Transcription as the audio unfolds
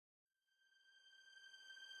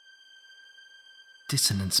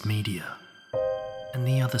Dissonance Media and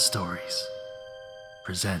the Other Stories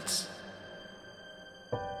presents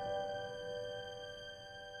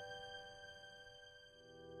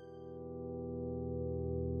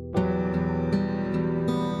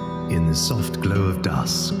In the soft glow of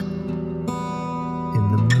dusk, in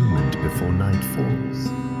the moment before night falls,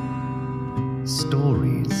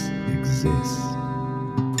 stories exist.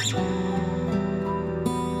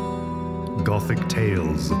 Gothic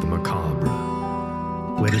tales of the macabre,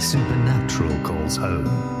 where the supernatural calls home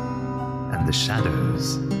and the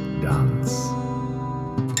shadows dance.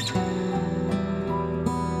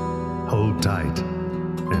 Hold tight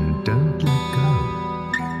and don't let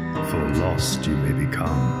go, for lost you may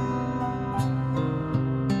become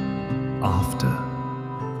after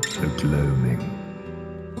the gloaming.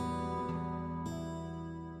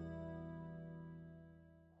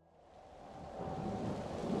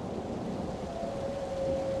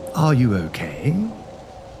 Are you okay?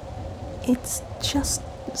 It's just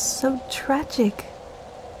so tragic.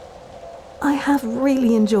 I have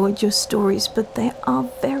really enjoyed your stories, but they are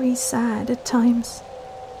very sad at times.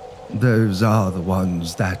 Those are the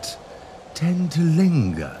ones that tend to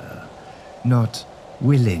linger, not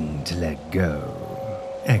willing to let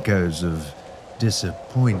go. Echoes of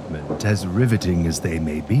disappointment, as riveting as they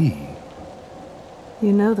may be.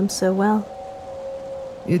 You know them so well.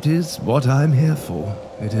 It is what I'm here for.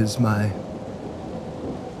 It is my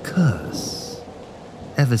curse.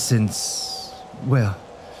 Ever since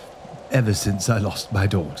I lost my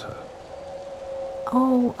daughter.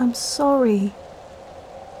 Oh, I'm sorry.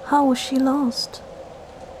 How was she lost?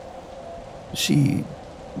 She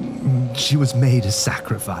was made a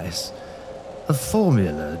sacrifice. A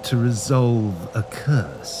formula to resolve a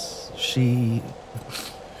curse. She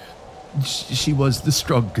was the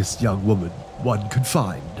strongest young woman one could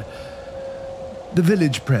find. The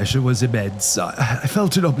village pressure was immense. I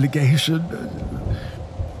felt an obligation.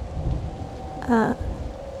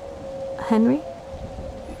 Henry?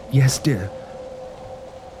 Yes, dear.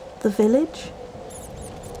 The village?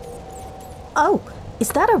 Oh, is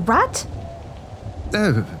that a rat?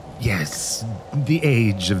 Oh, yes. The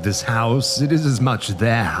age of this house. It is as much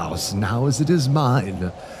their house now as it is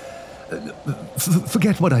mine.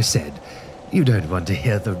 Forget what I said. You don't want to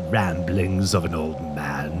hear the ramblings of an old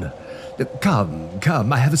man.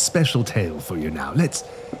 Come, I have a special tale for you now. Let's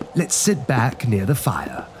sit back near the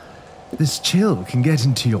fire. This chill can get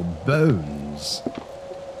into your bones.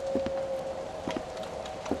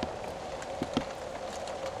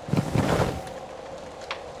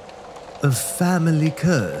 A family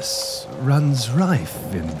curse runs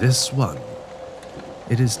rife in this one.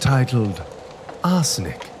 It is titled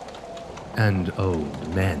Arsenic and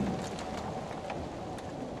Old Men.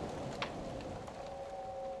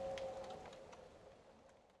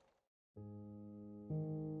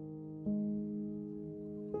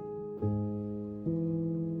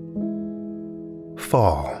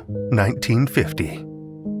 Fall 1950.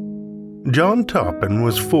 John Toppin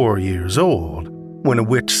was 4 years old when a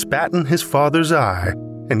witch spat in his father's eye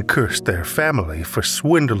and cursed their family for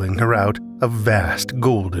swindling her out of vast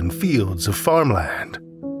golden fields of farmland.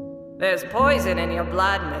 "There's poison in your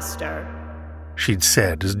blood, mister," she'd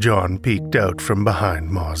said as John peeked out from behind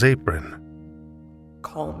Ma's apron.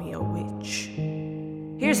 "Call me a witch.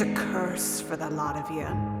 Here's a curse for the lot of you.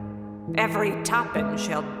 Every Toppin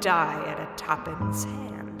shall die at a Toppin's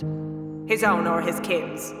hand, his own or his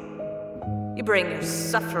kin's. You bring your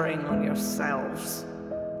suffering on yourselves."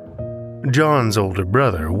 John's older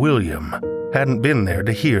brother, William, hadn't been there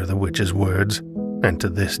to hear the witch's words, and to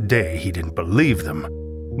this day he didn't believe them,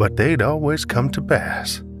 but they'd always come to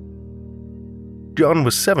pass. John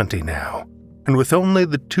was 70 now, and with only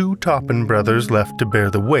the 2 Toppin brothers left to bear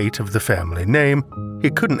the weight of the family name, he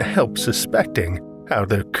couldn't help suspecting how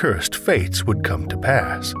their cursed fates would come to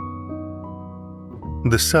pass.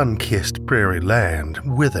 The sun-kissed prairie land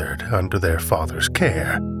withered under their father's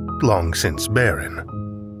care, long since barren.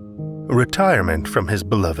 Retirement from his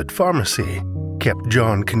beloved pharmacy kept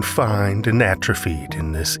John confined and atrophied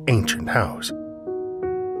in this ancient house.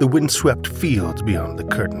 The windswept fields beyond the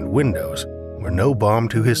curtained windows were no balm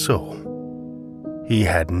to his soul. He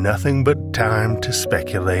had nothing but time to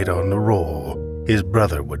speculate on the role his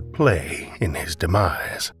brother would play in his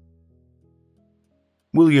demise.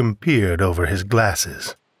 William peered over his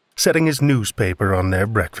glasses, setting his newspaper on their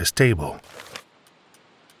breakfast table.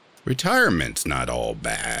 "Retirement's not all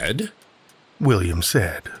bad," William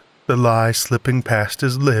said, the lie slipping past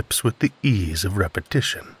his lips with the ease of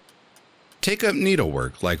repetition. "Take up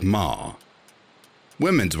needlework like Ma.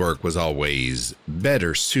 Women's work was always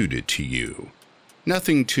better suited to you.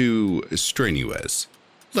 Nothing too strenuous,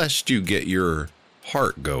 lest you get your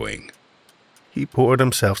heart going. He poured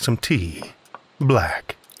himself some tea,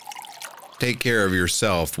 black. Take care of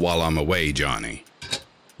yourself while I'm away, Johnny.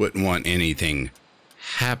 Wouldn't want anything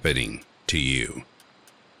happening to you.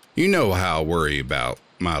 You know how I worry about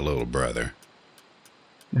my little brother.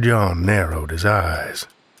 John narrowed his eyes.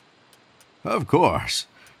 Of course.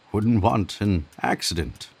 Wouldn't want an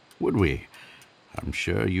accident, would we? I'm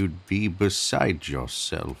sure you'd be beside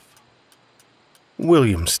yourself.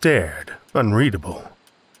 William stared, unreadable.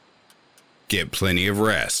 Get plenty of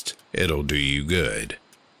rest. It'll do you good.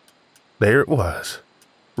 There it was.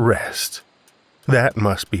 Rest. That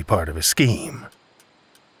must be part of a scheme.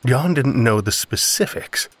 John didn't know the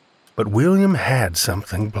specifics, but William had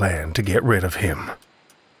something planned to get rid of him.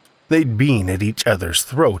 They'd been at each other's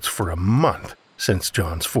throats for a month since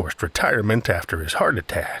John's forced retirement after his heart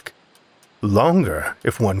attack. Longer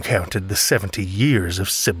if one counted the 70 years of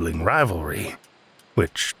sibling rivalry,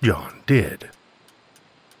 which John did.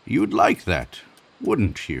 You'd like that,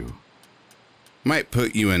 wouldn't you? Might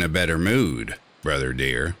put you in a better mood, brother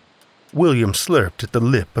dear. William slurped at the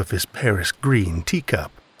lip of his Paris green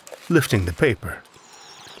teacup, lifting the paper.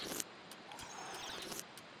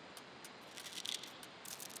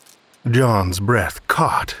 John's breath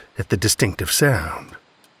caught at the distinctive sound.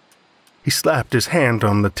 He slapped his hand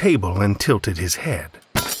on the table and tilted his head.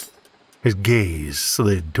 His gaze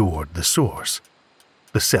slid toward the source,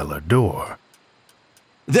 the cellar door.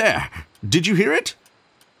 There! Did you hear it?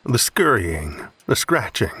 The scurrying, the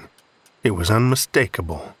scratching. It was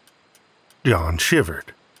unmistakable. John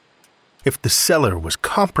shivered. If the cellar was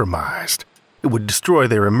compromised, it would destroy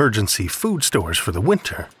their emergency food stores for the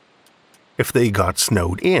winter. If they got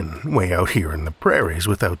snowed in way out here in the prairies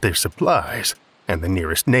without their supplies, and the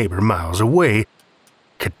nearest neighbor miles away,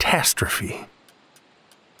 catastrophe.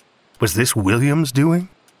 Was this William's doing?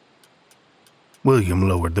 William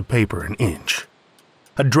lowered the paper an inch.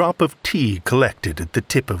 A drop of tea collected at the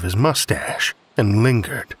tip of his mustache and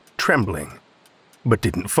lingered, trembling, but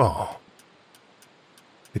didn't fall.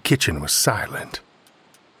 The kitchen was silent.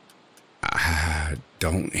 I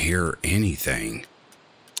don't hear anything.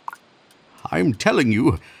 I'm telling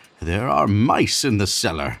you, there are mice in the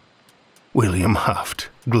cellar. William huffed,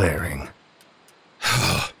 glaring.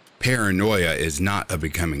 Paranoia is not a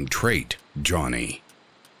becoming trait, Johnny.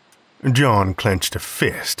 John clenched a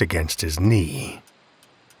fist against his knee.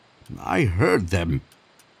 I heard them.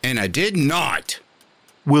 And I did not.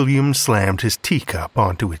 William slammed his teacup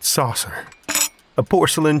onto its saucer. A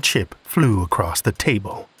porcelain chip flew across the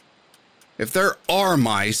table. If there are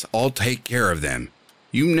mice, I'll take care of them.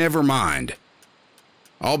 You never mind.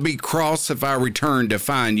 I'll be cross if I return to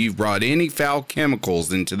find you've brought any foul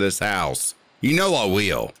chemicals into this house. You know I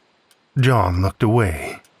will. John looked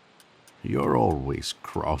away. You're always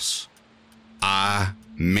cross. I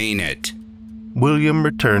mean it. William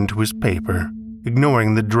returned to his paper,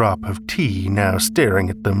 ignoring the drop of tea now staring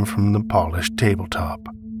at them from the polished tabletop.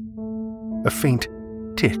 A faint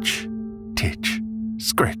titch, titch,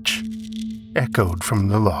 scritch echoed from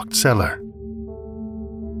the locked cellar.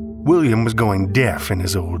 William was going deaf in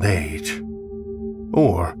his old age.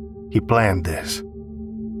 Or he planned this.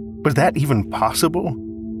 Was that even possible?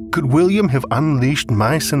 Could William have unleashed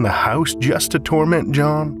mice in the house just to torment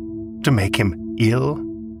John? To make him ill?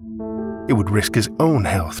 It would risk his own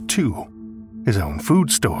health, too. His own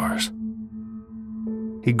food stores.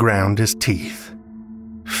 He ground his teeth.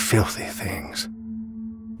 Filthy things.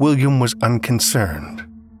 William was unconcerned.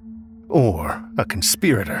 Or a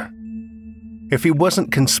conspirator. If he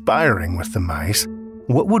wasn't conspiring with the mice,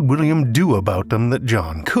 what would William do about them that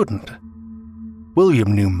John couldn't?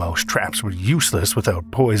 William knew most traps were useless without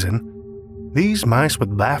poison. These mice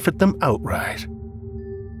would laugh at them outright.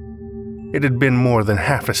 It had been more than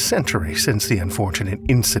half a century since the unfortunate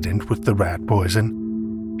incident with the rat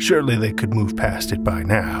poison. Surely they could move past it by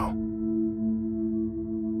now.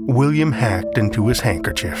 William hacked into his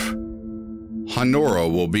handkerchief. Honora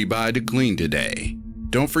will be by to clean today.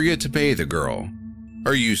 Don't forget to pay the girl.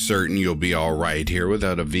 Are you certain you'll be all right here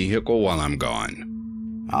without a vehicle while I'm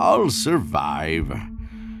gone? I'll survive.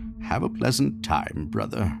 Have a pleasant time,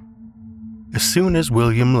 brother. As soon as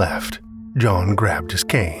William left, John grabbed his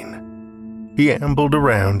cane. He ambled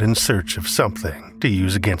around in search of something to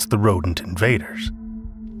use against the rodent invaders.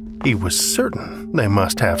 He was certain they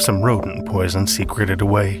must have some rodent poison secreted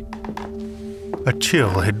away. A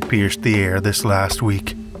chill had pierced the air this last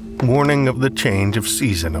week, warning of the change of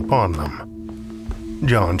season upon them.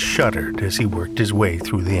 John shuddered as he worked his way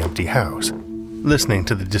through the empty house, listening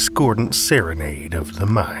to the discordant serenade of the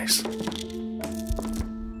mice.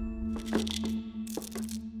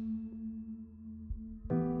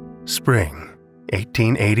 Spring,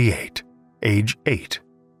 1888. age 8.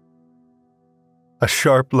 A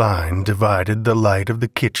sharp line divided the light of the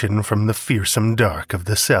kitchen from the fearsome dark of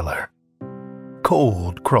the cellar.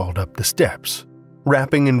 Cold crawled up the steps,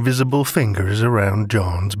 wrapping invisible fingers around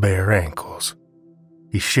John's bare ankles.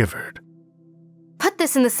 He shivered. Put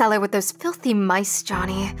this in the cellar with those filthy mice,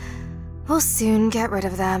 Johnny. We'll soon get rid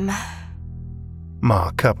of them.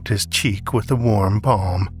 Ma cupped his cheek with a warm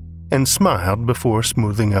palm and smiled before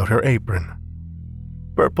smoothing out her apron.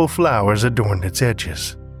 Purple flowers adorned its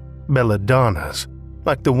edges, belladonnas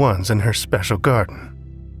like the ones in her special garden.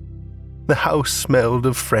 The house smelled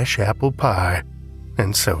of fresh apple pie,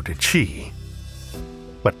 and so did she.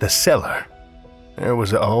 But the cellar, there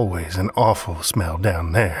was always an awful smell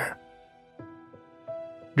down there.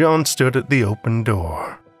 John stood at the open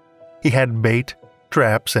door. He had bait,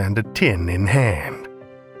 traps, and a tin in hand,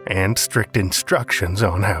 and strict instructions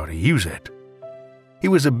on how to use it. He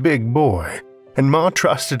was a big boy, and Ma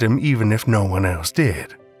trusted him even if no one else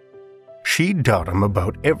did. She'd taught him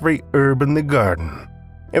about every herb in the garden,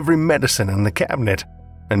 every medicine in the cabinet,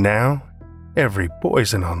 and now every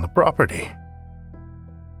poison on the property.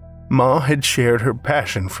 Ma had shared her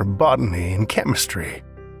passion for botany and chemistry,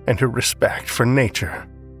 and her respect for nature.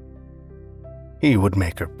 He would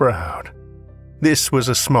make her proud. This was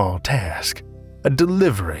a small task, a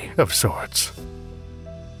delivery of sorts.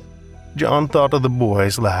 John thought of the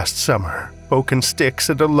boys last summer, poking sticks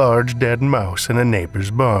at a large dead mouse in a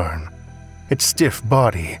neighbor's barn. Its stiff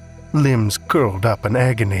body, limbs curled up in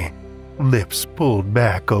agony, lips pulled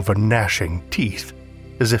back over gnashing teeth,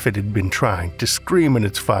 as if it had been trying to scream in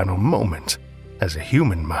its final moments, as a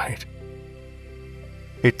human might.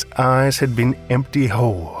 Its eyes had been empty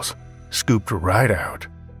holes, scooped right out.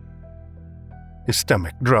 His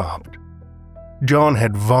stomach dropped. John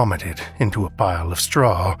had vomited into a pile of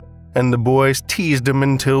straw, and the boys teased him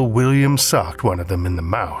until William socked one of them in the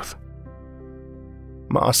mouth.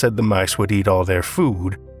 Ma said the mice would eat all their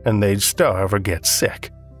food, and they'd starve or get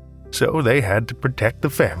sick, so they had to protect the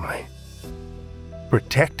family.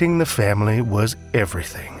 Protecting the family was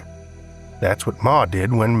everything. That's what Ma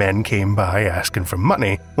did when men came by asking for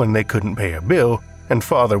money when they couldn't pay a bill and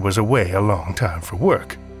Father was away a long time for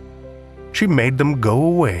work. She made them go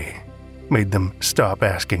away, made them stop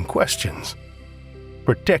asking questions,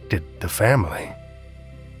 protected the family.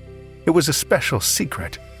 It was a special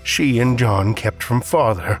secret she and John kept from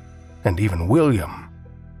Father, and even William,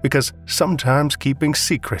 because sometimes keeping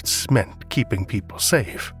secrets meant keeping people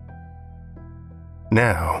safe.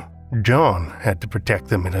 Now, John had to protect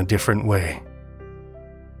them in a different way.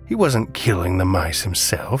 He wasn't killing the mice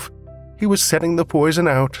himself. He was setting the poison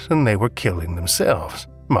out and they were killing themselves,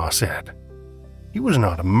 Ma said. He was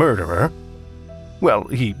not a murderer. Well,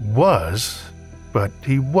 he was, but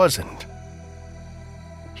he wasn't.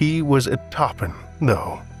 He was a Toppin,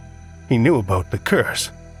 though. He knew about the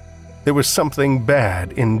curse. There was something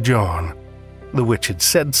bad in John. The witch had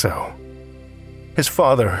said so. His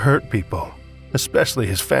father hurt people, especially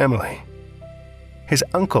his family. His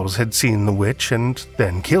uncles had seen the witch and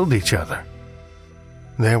then killed each other.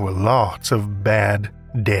 There were lots of bad,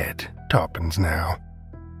 dead Toppins now.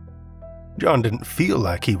 John didn't feel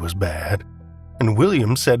like he was bad, and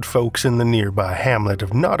William said folks in the nearby hamlet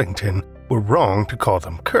of Nottington were wrong to call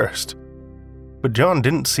them cursed. But John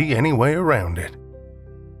didn't see any way around it.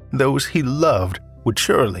 Those he loved would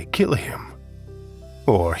surely kill him,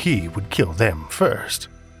 or he would kill them first.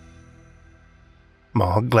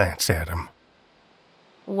 Ma glanced at him.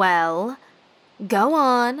 Well, go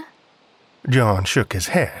on. John shook his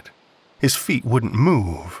head. His feet wouldn't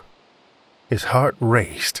move. His heart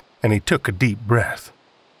raced, and he took a deep breath.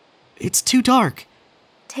 It's too dark.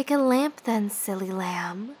 Take a lamp then, silly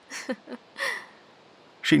lamb.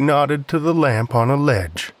 She nodded to the lamp on a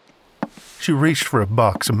ledge. She reached for a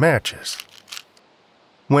box of matches.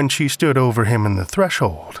 When she stood over him in the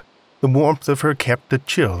threshold, the warmth of her kept the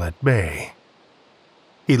chill at bay.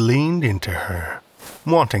 He leaned into her,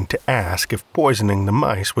 wanting to ask if poisoning the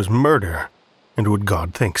mice was murder, and would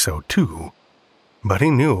God think so too. But he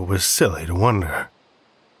knew it was silly to wonder.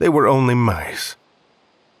 They were only mice.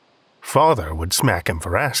 Father would smack him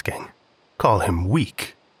for asking, call him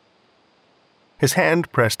weak. His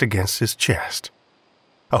hand pressed against his chest.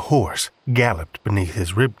 A horse galloped beneath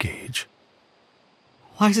his ribcage.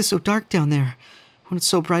 Why is it so dark down there when it's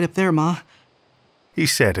so bright up there, Ma? He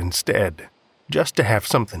said instead, just to have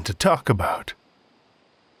something to talk about.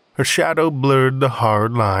 Her shadow blurred the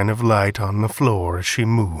hard line of light on the floor as she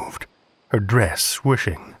moved, her dress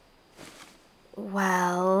swishing.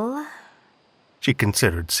 Well... She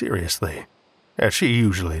considered seriously, as she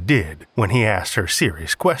usually did when he asked her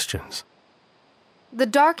serious questions. The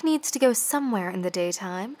dark needs to go somewhere in the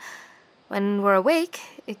daytime. When we're awake,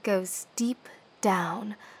 it goes deep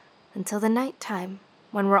down until the nighttime,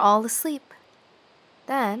 when we're all asleep.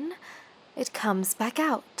 Then it comes back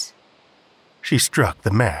out. She struck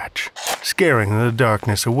the match, scaring the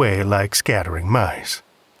darkness away like scattering mice.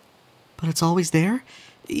 But it's always there?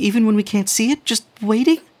 Even when we can't see it? Just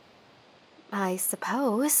waiting? I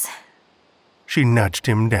suppose. She nudged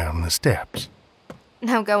him down the steps.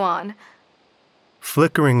 Now go on.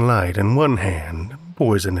 Flickering light in one hand,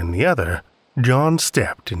 poison in the other, John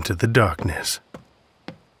stepped into the darkness.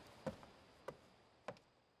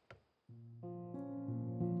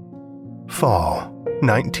 Fall,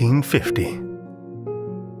 1950.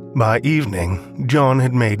 By evening, John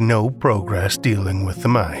had made no progress dealing with the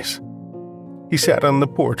mice. He sat on the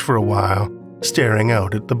porch for a while, staring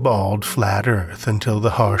out at the bald, flat earth until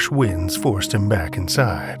the harsh winds forced him back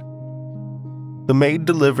inside. The maid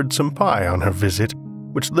delivered some pie on her visit,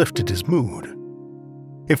 which lifted his mood.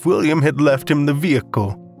 If William had left him the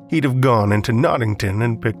vehicle, he'd have gone into Nottington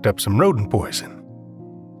and picked up some rodent poison.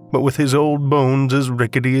 But with his old bones as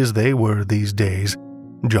rickety as they were these days,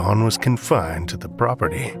 John was confined to the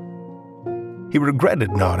property. He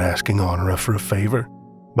regretted not asking Honora for a favor,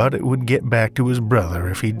 but it would get back to his brother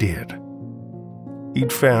if he did.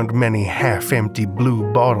 He'd found many half-empty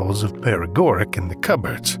blue bottles of paregoric in the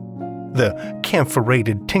cupboards. The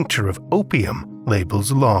camphorated tincture of opium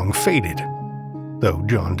labels long faded, though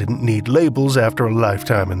John didn't need labels after a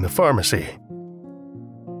lifetime in the pharmacy.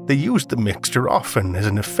 They used the mixture often as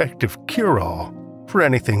an effective cure-all for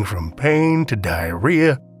anything from pain to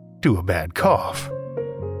diarrhea to a bad cough.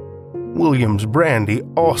 William's brandy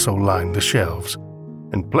also lined the shelves,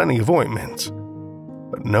 and plenty of ointments,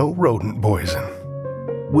 but no rodent poison.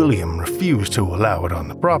 William refused to allow it on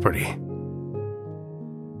the property.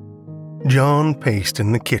 John paced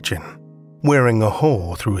in the kitchen, wearing a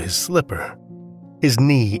hole through his slipper. His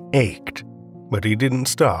knee ached, but he didn't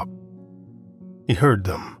stop. He heard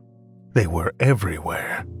them. They were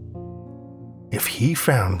everywhere. If he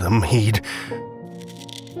found them, he'd...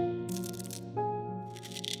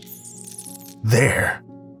 There.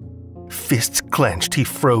 Fists clenched, he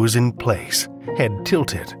froze in place, head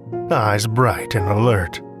tilted, eyes bright and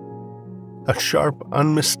alert. A sharp,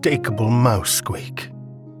 unmistakable mouse squeak.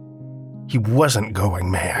 He wasn't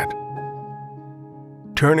going mad.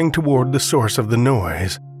 Turning toward the source of the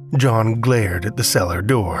noise, John glared at the cellar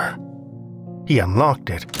door. He unlocked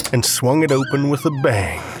it and swung it open with a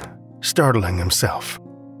bang, startling himself.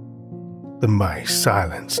 The mice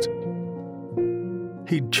silenced.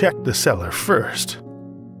 He'd checked the cellar first.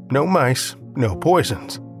 No mice, no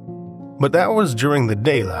poisons. But that was during the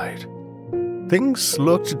daylight. Things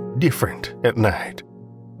looked different at night.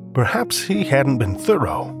 Perhaps he hadn't been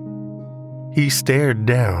thorough. He stared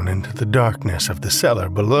down into the darkness of the cellar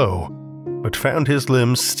below, but found his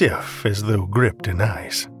limbs stiff as though gripped in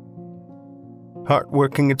ice. Heart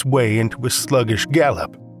working its way into a sluggish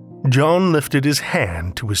gallop, John lifted his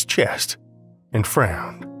hand to his chest and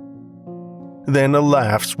frowned. Then a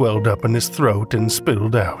laugh swelled up in his throat and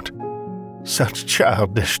spilled out. Such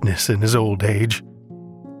childishness in his old age.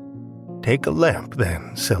 Take a lamp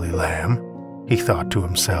then, silly lamb, he thought to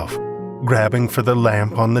himself, grabbing for the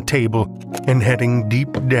lamp on the table and heading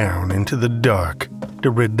deep down into the dark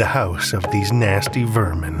to rid the house of these nasty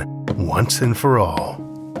vermin once and for all.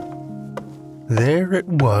 There it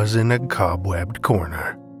was in a cobwebbed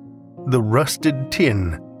corner. The rusted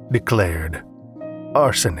tin declared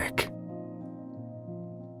arsenic.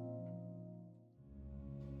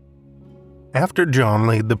 After John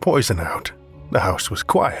laid the poison out, the house was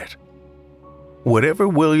quiet. Whatever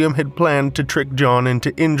William had planned to trick John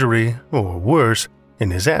into injury, or worse,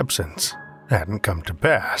 in his absence, hadn't come to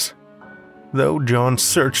pass, though John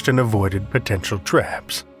searched and avoided potential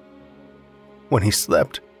traps. When he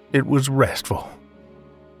slept, it was restful.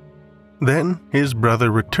 Then his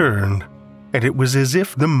brother returned, and it was as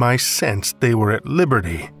if the mice sensed they were at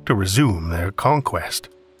liberty to resume their conquest.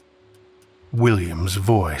 William's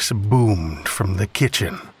voice boomed from the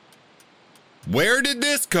kitchen. Where did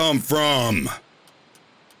this come from?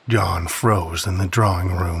 John froze in the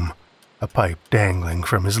drawing room, a pipe dangling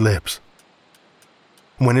from his lips.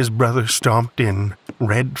 When his brother stomped in,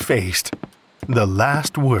 red-faced, the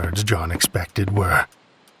last words John expected were,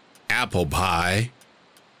 Apple pie?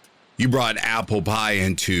 You brought apple pie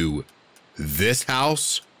into this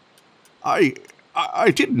house? I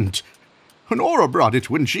didn't. Honora brought it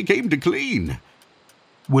when she came to clean.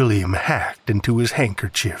 William hacked into his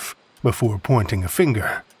handkerchief before pointing a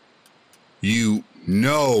finger. You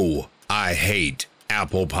know I hate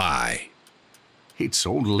apple pie. It's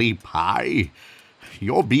only pie.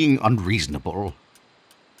 You're being unreasonable.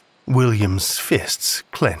 William's fists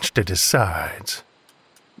clenched at his sides.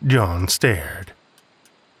 John stared.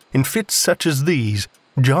 In fits such as these,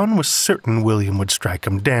 John was certain William would strike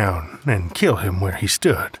him down and kill him where he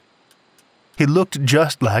stood. He looked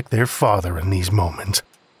just like their father in these moments,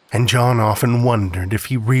 and John often wondered if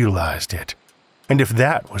he realized it, and if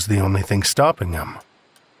that was the only thing stopping him.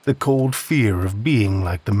 The cold fear of being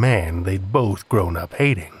like the man they'd both grown up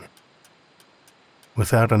hating.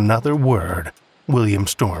 Without another word, William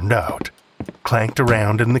stormed out, clanked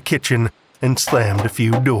around in the kitchen, and slammed a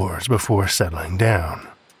few doors before settling down.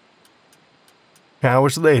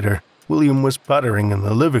 Hours later, William was puttering in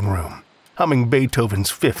the living room, humming Beethoven's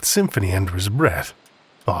Fifth Symphony under his breath,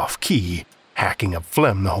 off-key, hacking up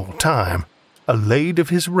phlegm the whole time, allayed of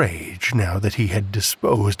his rage now that he had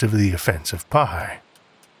disposed of the offensive pie.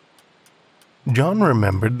 John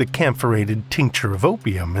remembered the camphorated tincture of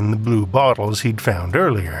opium in the blue bottles he'd found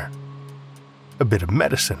earlier. A bit of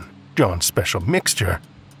medicine, John's special mixture,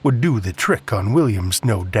 would do the trick on William's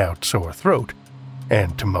no doubt sore throat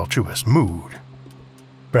and tumultuous mood.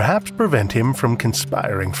 Perhaps prevent him from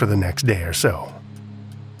conspiring for the next day or so.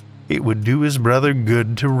 It would do his brother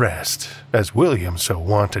good to rest, as William so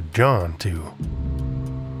wanted John to.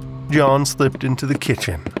 John slipped into the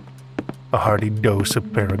kitchen. A hearty dose of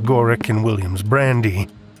paregoric in William's brandy,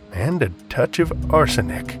 and a touch of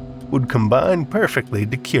arsenic would combine perfectly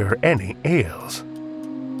to cure any ails.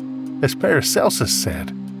 As Paracelsus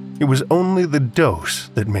said, it was only the dose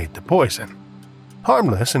that made the poison,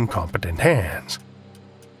 harmless in competent hands.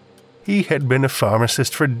 He had been a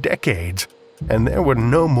pharmacist for decades, and there were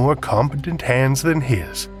no more competent hands than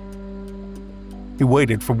his. He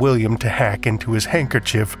waited for William to hack into his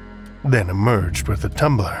handkerchief, then emerged with a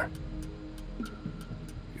tumbler.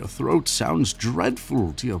 Your throat sounds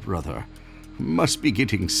dreadful, dear brother. Must be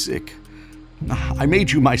getting sick. I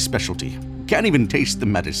made you my specialty. Can't even taste the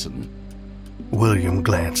medicine. William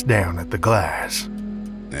glanced down at the glass.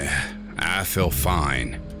 I feel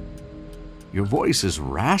fine. Your voice is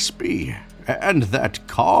raspy. And that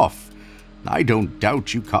cough. I don't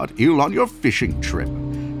doubt you caught ill on your fishing trip.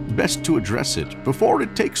 Best to address it before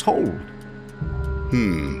it takes hold.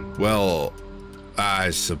 Well, I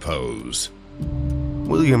suppose.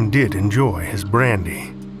 William did enjoy his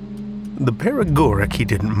brandy. The paregoric he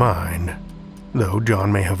didn't mind. Though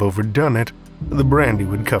John may have overdone it, the brandy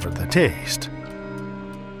would cover the taste.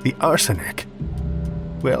 The arsenic,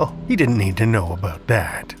 well, he didn't need to know about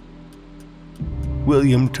that.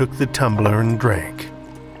 William took the tumbler and drank.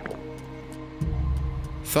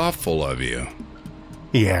 Thoughtful of you,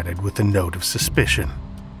 he added with a note of suspicion.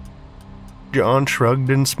 John shrugged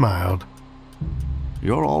and smiled.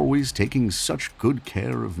 You're always taking such good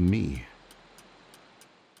care of me.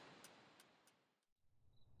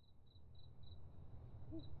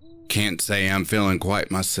 Can't say I'm feeling quite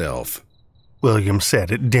myself, William said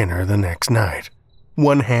at dinner the next night,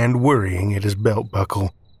 one hand worrying at his belt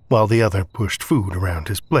buckle while the other pushed food around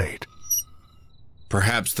his plate.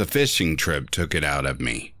 Perhaps the fishing trip took it out of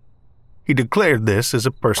me. He declared this as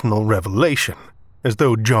a personal revelation, as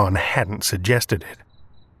though John hadn't suggested it.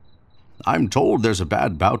 I'm told there's a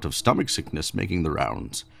bad bout of stomach sickness making the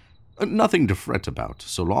rounds. Nothing to fret about,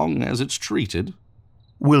 so long as it's treated.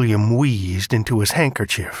 William wheezed into his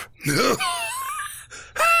handkerchief.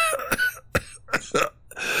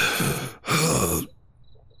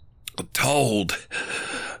 Told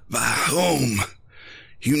by whom?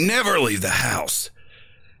 You never leave the house.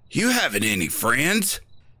 You haven't any friends?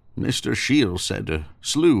 Mr. Shield said a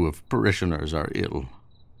slew of parishioners are ill.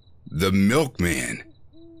 The milkman.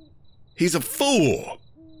 He's a fool.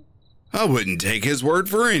 I wouldn't take his word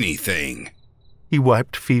for anything. He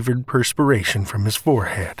wiped fevered perspiration from his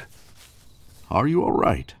forehead. Are you all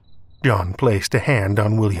right? John placed a hand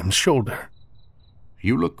on William's shoulder.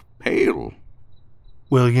 You look pale.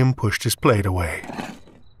 William pushed his plate away.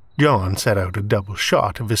 John set out a double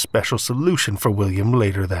shot of his special solution for William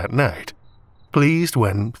later that night, pleased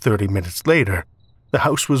when, 30 minutes later, the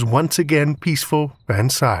house was once again peaceful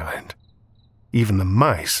and silent. Even the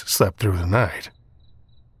mice slept through the night.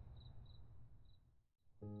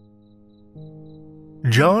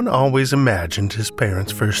 John always imagined his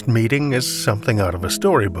parents' first meeting as something out of a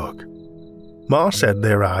storybook. Ma said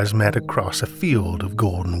their eyes met across a field of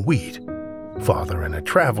golden wheat, father in a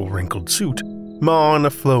travel-wrinkled suit, Ma in a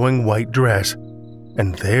flowing white dress,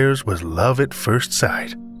 and theirs was love at first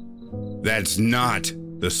sight. That's not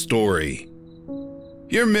the story.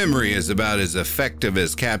 Your memory is about as effective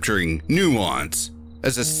as capturing nuance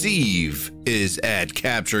as a sieve is at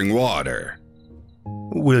capturing water.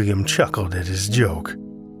 William chuckled at his joke,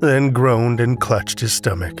 then groaned and clutched his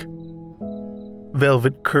stomach.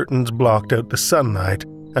 Velvet curtains blocked out the sunlight,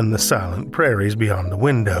 and the silent prairies beyond the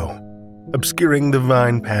window, obscuring the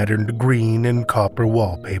vine-patterned green and copper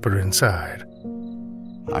wallpaper inside.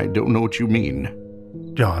 I don't know what you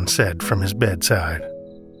mean, John said from his bedside.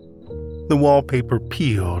 The wallpaper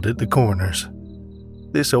peeled at the corners.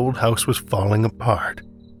 This old house was falling apart,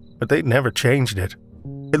 but they'd never changed it.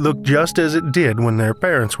 It looked just as it did when their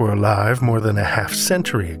parents were alive more than a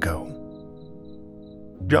half-century ago.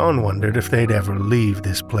 John wondered if they'd ever leave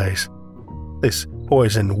this place, this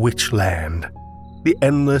poison witch land, the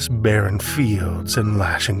endless barren fields and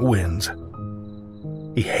lashing winds.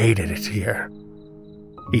 He hated it here.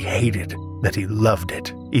 He hated that he loved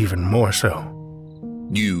it even more so.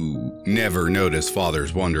 You never noticed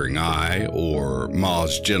Father's wandering eye or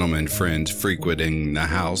Ma's gentleman friends frequenting the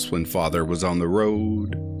house when Father was on the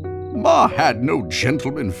road? Ma had no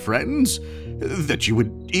gentleman friends. That you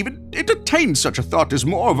would even entertain such a thought is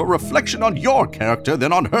more of a reflection on your character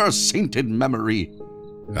than on her sainted memory.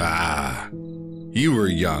 Ah, you were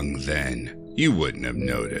young then. You wouldn't have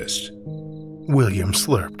noticed. William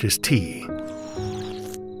slurped his tea.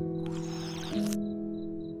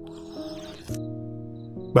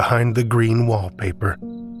 Behind the green wallpaper,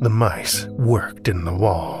 the mice worked in the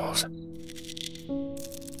walls.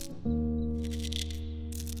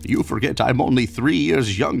 You forget I'm only 3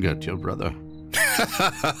 years younger, dear brother.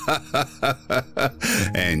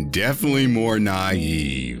 And definitely more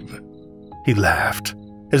naive. He laughed,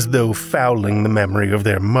 as though fouling the memory of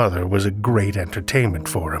their mother was a great entertainment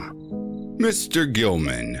for him. Mr.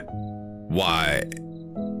 Gilman, why,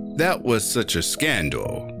 that was such a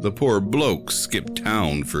scandal. The poor bloke skipped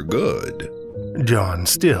town for good. John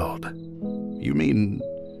stilled. You mean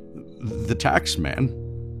the tax man?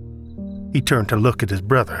 He turned to look at his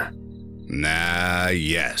brother. Nah,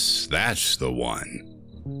 yes, that's the one.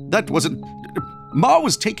 That wasn't... Ma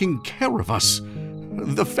was taking care of us.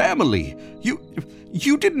 The family.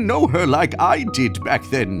 You didn't know her like I did back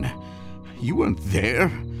then. You weren't there.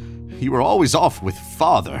 You were always off with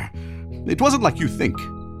Father. It wasn't like you think.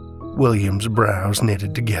 William's brows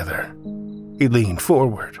knitted together. He leaned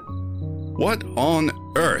forward. What on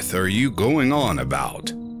earth are you going on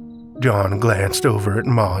about? John glanced over at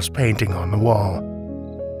Ma's painting on the wall.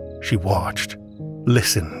 She watched,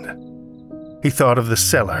 listened. He thought of the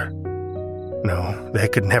cellar. No, they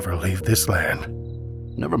could never leave this land.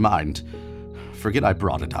 Never mind. Forget I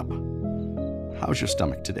brought it up. How's your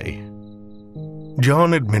stomach today?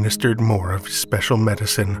 John administered more of his special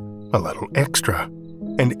medicine, a little extra,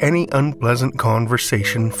 and any unpleasant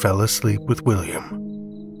conversation fell asleep with William.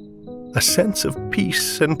 A sense of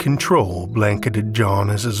peace and control blanketed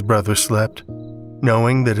John as his brother slept,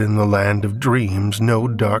 knowing that in the land of dreams no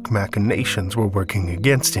dark machinations were working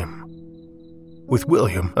against him. With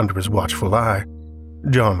William under his watchful eye,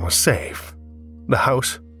 John was safe, the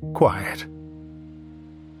house quiet.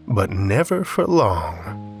 But never for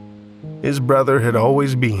long. His brother had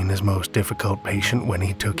always been his most difficult patient when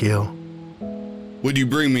he took ill. Would you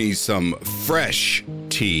bring me some fresh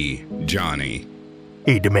tea, Johnny?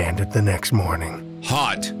 He demanded the next morning.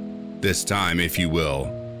 Hot, this time, if you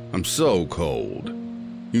will. I'm so cold.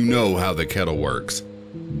 You know how the kettle works,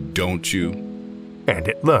 don't you? And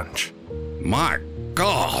at lunch. My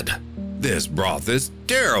God, this broth is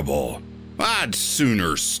terrible. I'd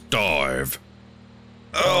sooner starve.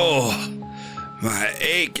 Oh, my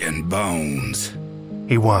aching bones.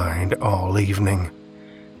 He whined all evening.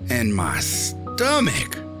 And my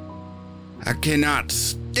stomach. I cannot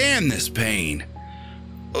stand this pain.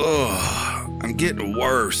 Ugh, I'm getting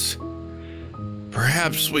worse.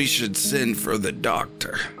 Perhaps we should send for the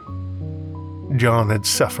doctor. John had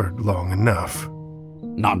suffered long enough.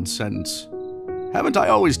 Nonsense. Haven't I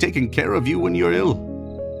always taken care of you when you're ill?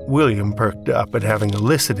 William perked up at having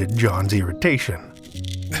elicited John's irritation.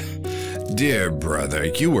 Dear brother,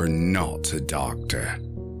 you were not a doctor.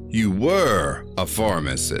 You were a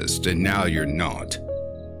pharmacist, and now you're not.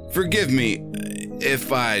 Forgive me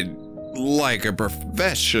if I'd like a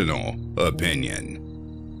professional opinion.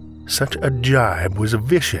 Such a jibe was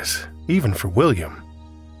vicious, even for William.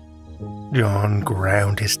 John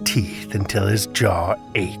ground his teeth until his jaw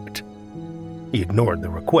ached. He ignored the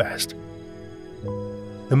request.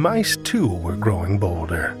 The mice, too, were growing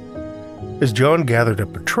bolder. As John gathered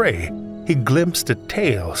up a tray, he glimpsed a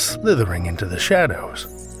tail slithering into the shadows.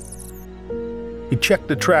 He checked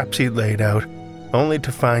the traps he'd laid out, only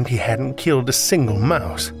to find he hadn't killed a single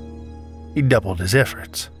mouse. He doubled his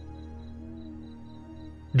efforts.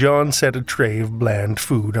 John set a tray of bland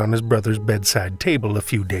food on his brother's bedside table a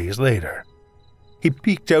few days later. He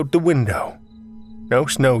peeked out the window. No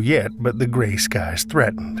snow yet, but the gray skies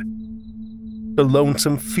threatened. The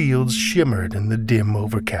lonesome fields shimmered in the dim,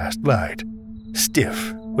 overcast light,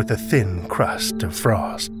 stiff with a thin crust of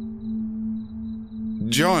frost.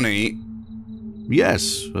 Johnny?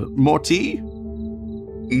 Yes, more tea?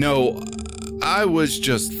 No, I was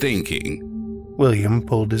just thinking. William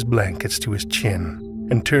pulled his blankets to his chin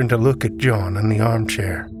and turned to look at John in the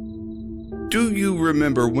armchair. Do you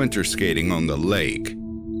remember winter skating on the lake?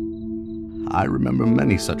 I remember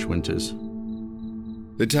many such winters.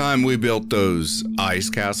 The time we built those ice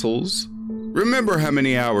castles? Remember how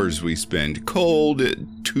many hours we spent cold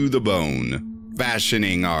to the bone,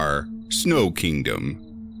 fashioning our snow kingdom?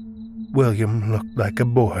 William looked like a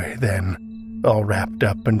boy then, all wrapped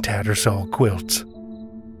up in Tattersall quilts.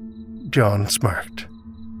 John smirked.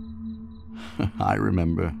 I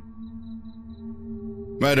remember.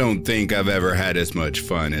 I don't think I've ever had as much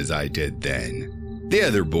fun as I did then. The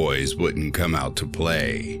other boys wouldn't come out to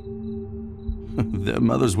play. Their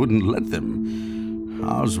mothers wouldn't let them.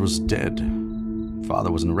 Ours was dead.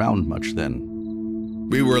 Father wasn't around much then.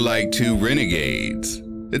 We were like two renegades.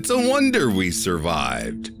 It's a wonder we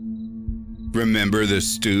survived. Remember the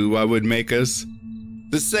stew I would make us?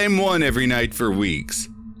 The same one every night for weeks.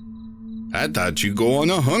 I thought you'd go on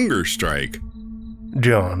a hunger strike.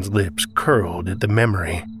 John's lips curled at the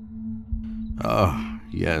memory. Oh,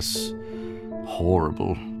 yes.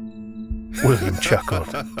 Horrible. William chuckled,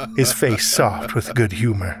 his face soft with good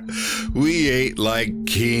humor. We ate like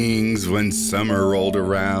kings when summer rolled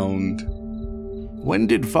around. When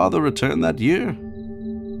did Father return that year?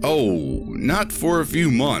 Oh, not for a few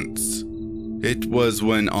months. It was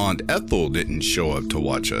when Aunt Ethel didn't show up to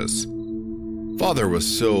watch us. Father was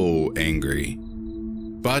so angry.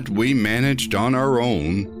 But we managed on our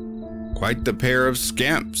own. Quite the pair of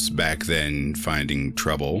scamps back then, finding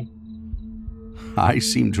trouble. I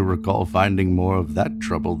seem to recall finding more of that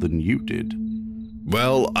trouble than you did.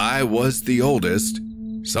 Well, I was the oldest.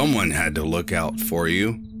 Someone had to look out for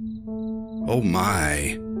you. Oh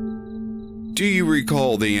my. Do you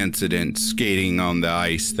recall the incident skating on the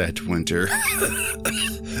ice that winter?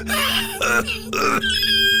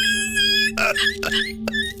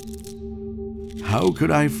 How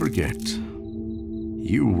could I forget?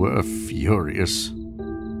 You were furious.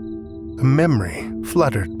 A memory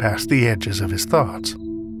fluttered past the edges of his thoughts.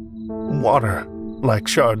 Water, like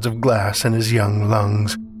shards of glass in his young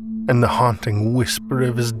lungs, and the haunting whisper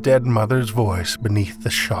of his dead mother's voice beneath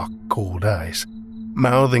the shock-cold ice,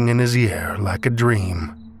 mouthing in his ear like a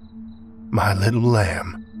dream. My little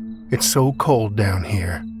lamb, it's so cold down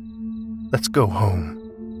here. Let's go home.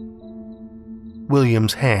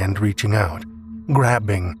 William's hand reaching out,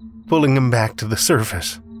 grabbing, pulling him back to the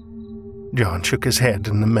surface. John shook his head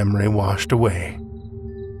and the memory washed away.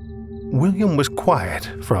 William was quiet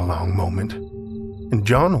for a long moment, and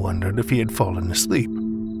John wondered if he had fallen asleep.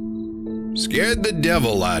 Scared the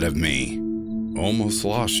devil out of me. Almost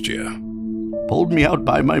lost you. Pulled me out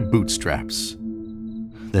by my bootstraps.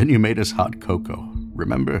 Then you made us hot cocoa,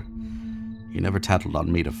 remember? You never tattled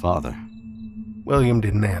on me to Father. William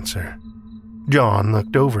didn't answer. John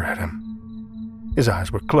looked over at him. His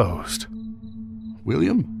eyes were closed.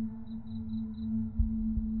 William?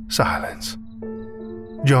 Silence.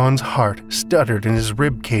 John's heart stuttered in his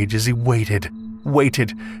ribcage as he waited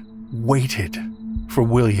for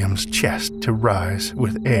William's chest to rise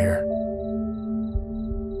with air.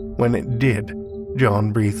 When it did,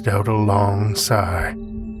 John breathed out a long sigh,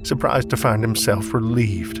 surprised to find himself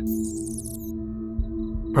relieved.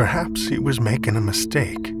 Perhaps he was making a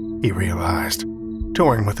mistake, he realized,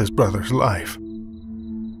 toying with his brother's life.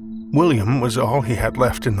 William was all he had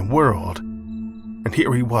left in the world, and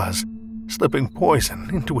here he was, slipping poison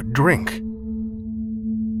into a drink.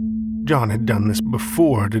 John had done this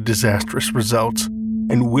before the disastrous results,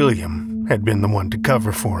 and William had been the one to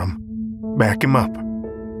cover for him, back him up,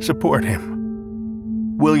 support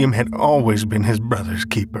him. William had always been his brother's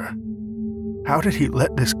keeper. How did he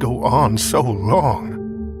let this go on so long?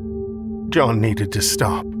 John needed to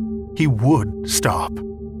stop. He would stop.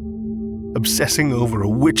 Obsessing over a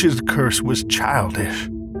witch's curse was childish.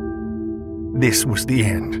 This was the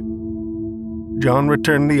end. John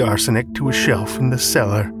returned the arsenic to a shelf in the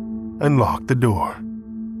cellar and locked the door.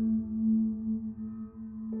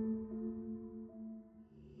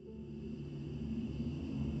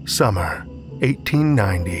 Summer,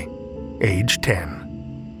 1890, age 10.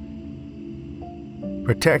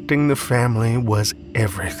 Protecting the family was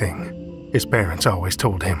everything, his parents always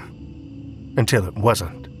told him, until it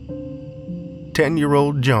wasn't.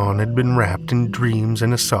 10-year-old John had been wrapped in dreams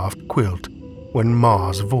in a soft quilt when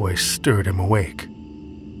Ma's voice stirred him awake.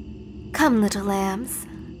 Come, little lambs,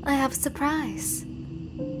 I have a surprise.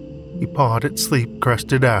 He pawed at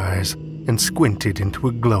sleep-crusted eyes and squinted into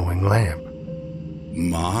a glowing lamp.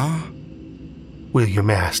 Ma? William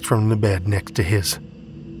asked from the bed next to his.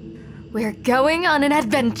 We're going on an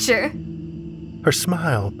adventure. Her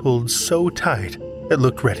smile pulled so tight it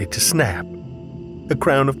looked ready to snap. A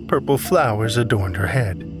crown of purple flowers adorned her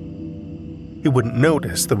head. He wouldn't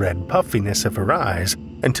notice the red puffiness of her eyes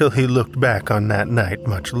until he looked back on that night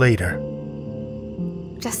much later.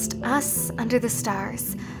 Just us under the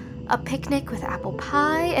stars. A picnic with apple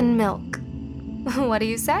pie and milk. What do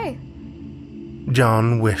you say?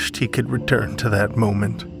 John wished he could return to that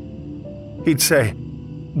moment. He'd say,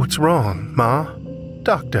 "What's wrong, Ma?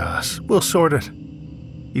 Talk to us. We'll sort it."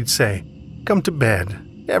 He'd say, "Come to bed.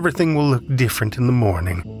 Everything will look different in the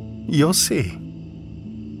morning. You'll see."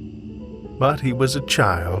 But he was a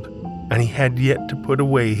child, and he had yet to put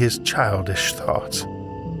away his childish thoughts.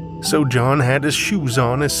 So John had his shoes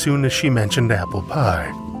on as soon as she mentioned apple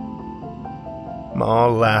pie. Ma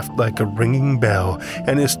laughed like a ringing bell,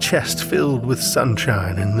 and his chest filled with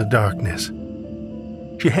sunshine in the darkness.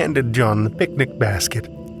 She handed John the picnic basket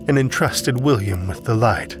and entrusted William with the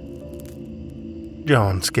light.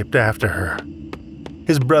 John skipped after her.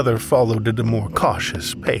 His brother followed at a more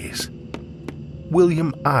cautious pace.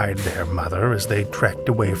 William eyed their mother as they trekked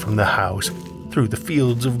away from the house, through the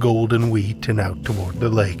fields of golden wheat and out toward the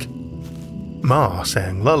lake. Ma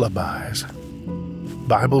sang lullabies.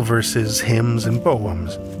 Bible verses, hymns, and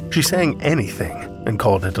poems. She sang anything and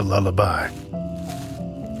called it a lullaby.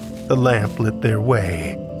 The lamp lit their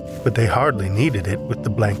way, but they hardly needed it with the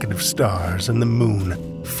blanket of stars and the moon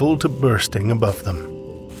full to bursting above them.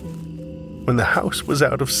 When the house was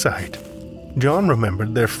out of sight, John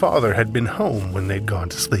remembered their father had been home when they'd gone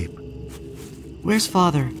to sleep. Where's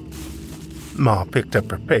Father? Ma picked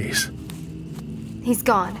up her pace. He's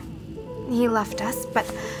gone. He left us, but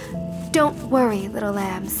don't worry, little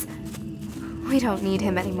lambs. We don't need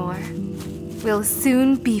him anymore. We'll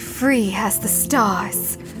soon be free as the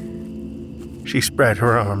stars. She spread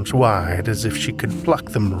her arms wide as if she could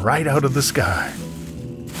pluck them right out of the sky.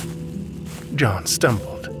 John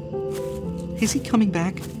stumbled. Is he coming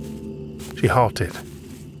back? She halted.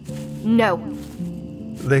 No.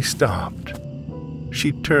 They stopped.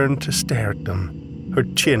 She turned to stare at them, her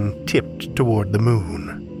chin tipped toward the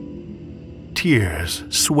moon. Tears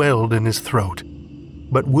swelled in his throat,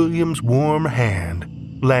 but William's warm hand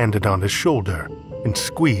landed on his shoulder and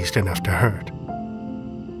squeezed enough to hurt.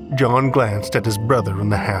 John glanced at his brother in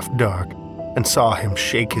the half-dark and saw him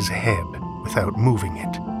shake his head without moving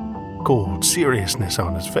it, cold seriousness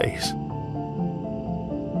on his face.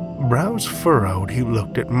 Brows furrowed, he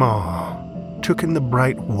looked at Ma, took in the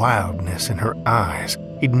bright wildness in her eyes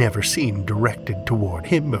he'd never seen directed toward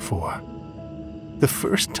him before. The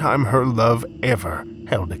first time her love ever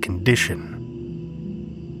held a condition.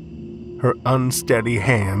 Her unsteady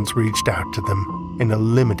hands reached out to them in a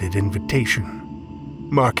limited invitation,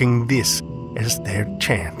 marking this as their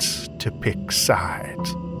chance to pick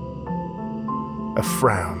sides. A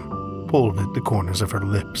frown pulled at the corners of her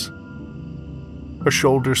lips. Her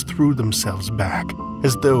shoulders threw themselves back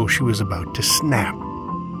as though she was about to snap,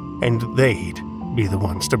 and they'd be the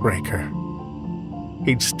ones to break her.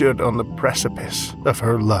 He'd stood on the precipice of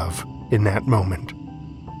her love in that moment.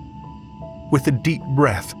 With a deep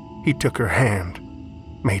breath, he took her hand,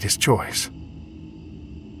 made his choice.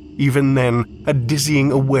 Even then, a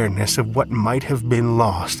dizzying awareness of what might have been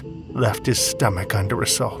lost left his stomach under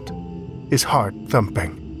assault, his heart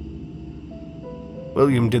thumping.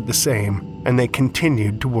 William did the same, and they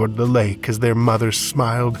continued toward the lake as their mothers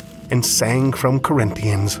smiled and sang from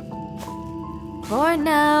Corinthians. For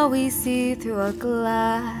now we see through a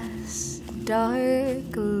glass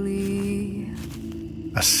darkly.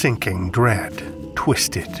 A sinking dread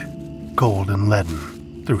twisted, cold and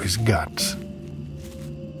leaden, through his guts.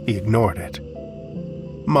 He ignored it.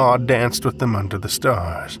 Ma danced with them under the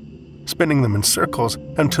stars, spinning them in circles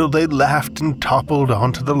until they laughed and toppled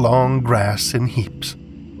onto the long grass in heaps.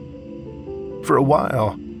 For a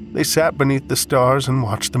while, they sat beneath the stars and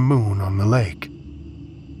watched the moon on the lake.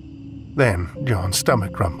 Then John's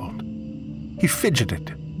stomach rumbled. He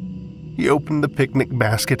fidgeted. He opened the picnic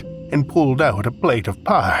basket and pulled out a plate of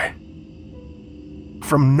pie.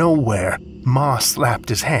 From nowhere, Ma slapped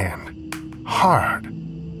his hand. Hard.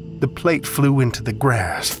 The plate flew into the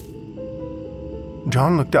grass.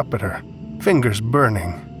 John looked up at her, fingers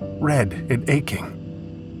burning, red and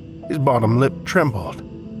aching. His bottom lip trembled.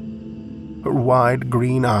 Her wide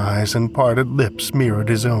green eyes and parted lips mirrored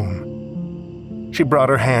his own. She brought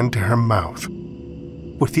her hand to her mouth.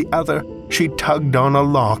 With the other, she tugged on a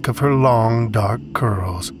lock of her long, dark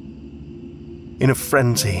curls. In a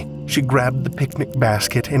frenzy, she grabbed the picnic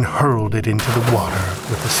basket and hurled it into the water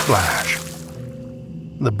with a splash.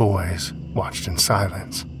 The boys watched in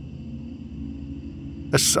silence.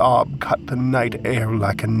 A sob cut the night air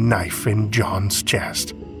like a knife in John's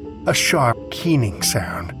chest. A sharp, keening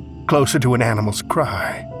sound, closer to an animal's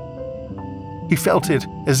cry. He felt it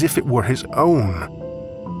as if it were his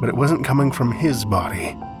own, but it wasn't coming from his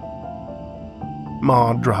body.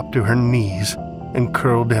 Ma dropped to her knees and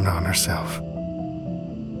curled in on herself.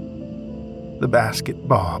 The basket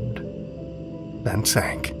bobbed, then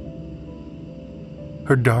sank.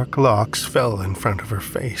 Her dark locks fell in front of her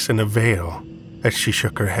face in a veil as she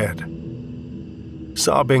shook her head.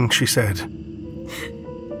 Sobbing, she said,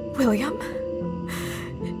 William,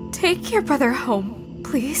 take your brother home,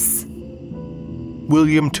 please.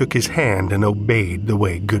 William took his hand and obeyed the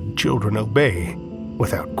way good children obey,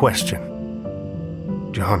 without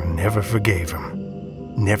question. John never forgave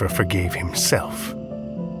him, never forgave himself.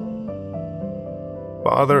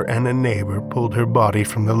 Father and a neighbor pulled her body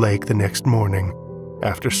from the lake the next morning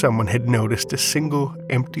after someone had noticed a single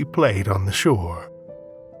empty plate on the shore.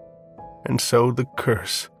 And so the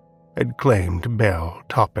curse had claimed Belle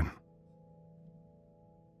Toppin.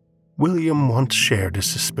 William once shared his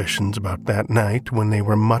suspicions about that night when they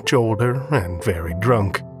were much older and very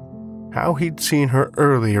drunk. How he'd seen her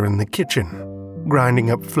earlier in the kitchen, grinding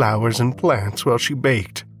up flowers and plants while she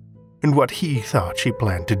baked, and what he thought she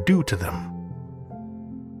planned to do to them.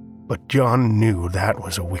 But John knew that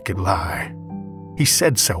was a wicked lie. He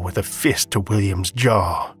said so with a fist to William's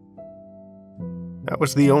jaw. That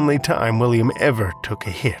was the only time William ever took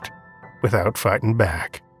a hit without fighting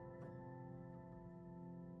back.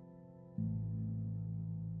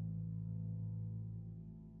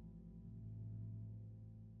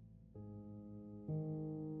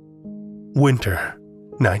 Winter,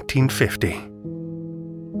 1950.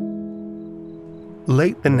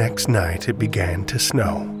 Late the next night it began to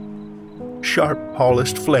snow. Sharp,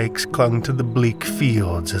 polished flakes clung to the bleak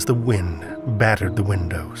fields as the wind battered the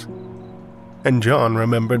windows. And John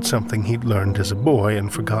remembered something he'd learned as a boy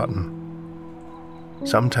and forgotten.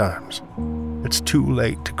 Sometimes it's too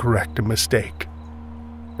late to correct a mistake,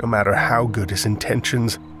 no matter how good his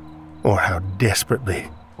intentions or how desperately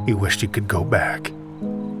he wished he could go back.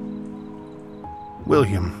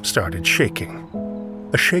 William started shaking,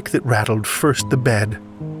 a shake that rattled first the bed,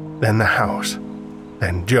 then the house,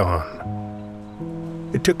 then John.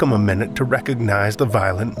 It took him a minute to recognize the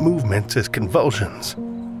violent movements as convulsions,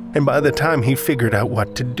 and by the time he figured out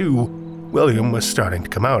what to do, William was starting to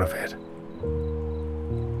come out of it.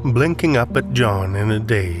 Blinking up at John in a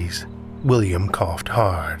daze, William coughed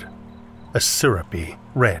hard, a syrupy,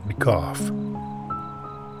 red cough.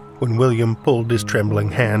 When William pulled his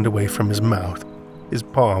trembling hand away from his mouth, his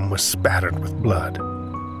palm was spattered with blood.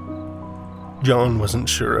 John wasn't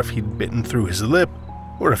sure if he'd bitten through his lip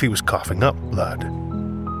or if he was coughing up blood.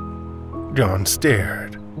 John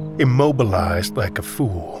stared, immobilized like a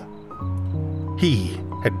fool. He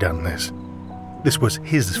had done this. This was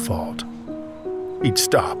his fault. He'd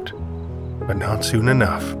stopped, but not soon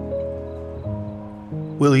enough.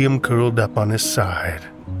 William curled up on his side,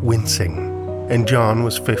 wincing, and John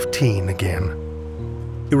was 15 again.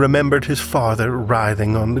 He remembered his father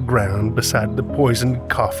writhing on the ground beside the poisoned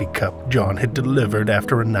coffee cup John had delivered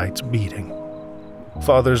after a night's beating.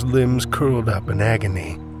 Father's limbs curled up in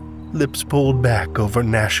agony, lips pulled back over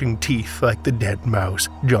gnashing teeth like the dead mouse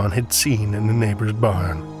John had seen in the neighbor's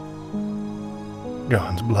barn.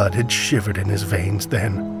 John's blood had shivered in his veins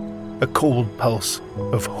then, a cold pulse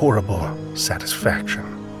of horrible satisfaction.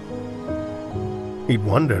 He'd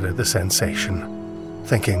wondered at the sensation,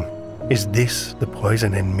 thinking, is this the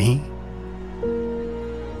poison in me?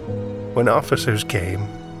 When officers came,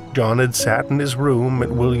 John had sat in his room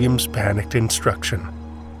at William's panicked instruction,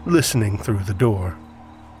 listening through the door.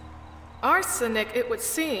 Arsenic, it would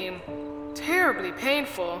seem. Terribly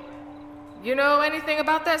painful. You know anything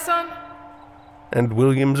about that, son? And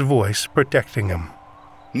William's voice protecting him.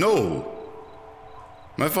 No.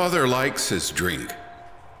 My father likes his drink.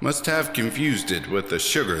 Must have confused it with the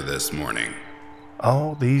sugar this morning.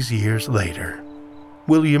 All these years later,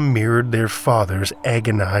 William mirrored their father's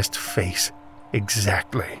agonized face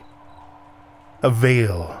exactly. A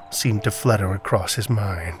veil seemed to flutter across his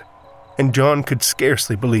mind, and John could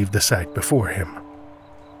scarcely believe the sight before him.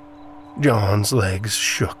 John's legs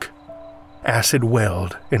shook. Acid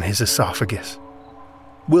welled in his esophagus.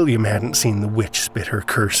 William hadn't seen the witch spit her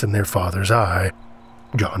curse in their father's eye.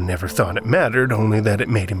 John never thought it mattered, only that it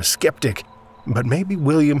made him a skeptic. But maybe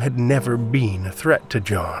William had never been a threat to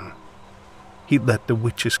John. He'd let the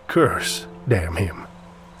witch's curse damn him.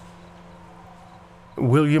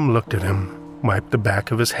 William looked at him, wiped the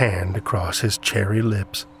back of his hand across his cherry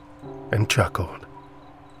lips, and chuckled.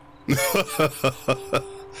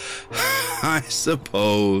 I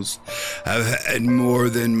suppose I've had more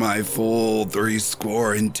than my full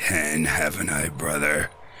 70, haven't I, brother?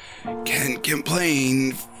 Can't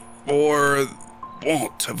complain for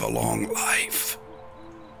want of a long life.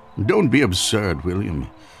 Don't be absurd, William.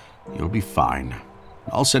 You'll be fine.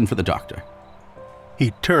 I'll send for the doctor.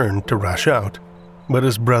 He turned to rush out, but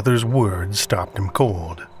his brother's words stopped him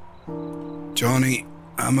cold. Johnny,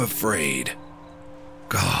 I'm afraid.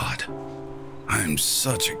 God, I'm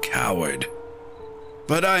such a coward.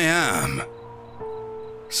 But I am.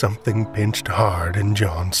 Something pinched hard in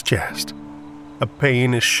John's chest, a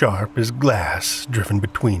pain as sharp as glass driven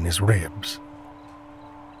between his ribs.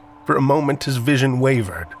 For a moment his vision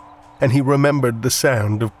wavered, and he remembered the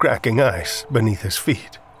sound of cracking ice beneath his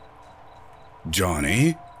feet.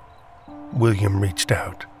 Johnny? William reached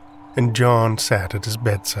out, and John sat at his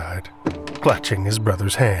bedside, clutching his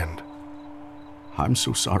brother's hand. I'm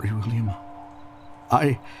so sorry, William.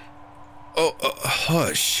 Oh,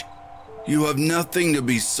 hush. You have nothing to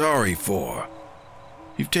be sorry for.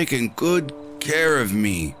 You've taken good care of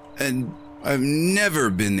me, and I've never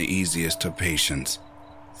been the easiest of patients.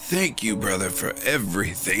 Thank you, brother, for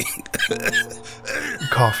everything.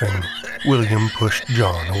 Coughing, William pushed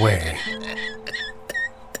John away.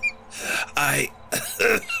 I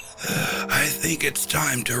think it's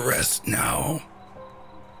time to rest now.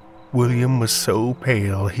 William was so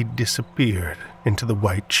pale he disappeared into the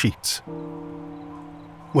white sheets.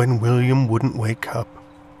 When William wouldn't wake up,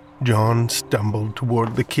 John stumbled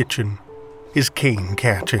toward the kitchen, his cane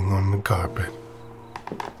catching on the carpet.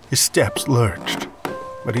 His steps lurched,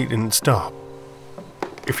 but he didn't stop.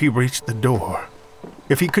 If he reached the door,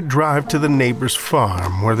 if he could drive to the neighbor's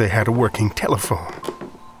farm where they had a working telephone,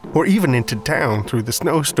 or even into town through the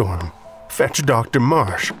snowstorm, fetch Dr.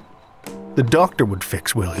 Marsh, the doctor would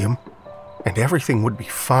fix William, and everything would be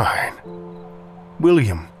fine.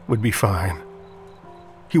 William would be fine.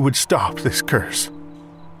 He would stop this curse.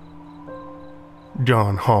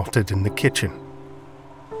 John halted in the kitchen.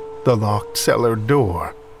 The locked cellar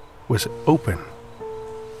door was open.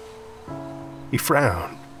 He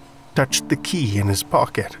frowned, touched the key in his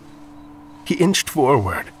pocket. He inched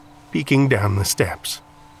forward, peeking down the steps.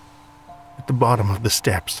 At the bottom of the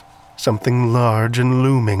steps, something large and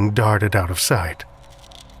looming darted out of sight.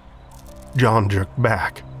 John jerked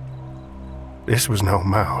back. This was no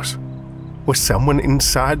mouse. Was someone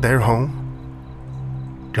inside their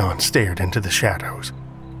home? John stared into the shadows.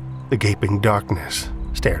 The gaping darkness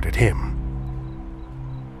stared at him.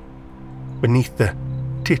 Beneath the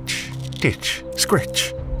titch, titch,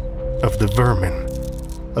 scritch of the vermin,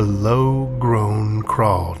 a low groan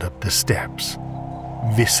crawled up the steps,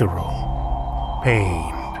 visceral,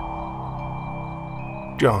 pained.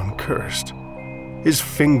 John cursed. His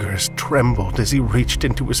fingers trembled as he reached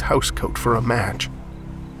into his housecoat for a match.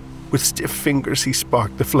 With stiff fingers he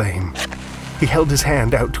sparked the flame. He held his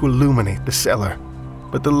hand out to illuminate the cellar,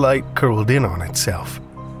 but the light curled in on itself,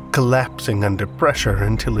 collapsing under pressure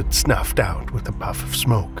until it snuffed out with a puff of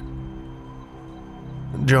smoke.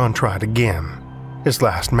 John tried again, his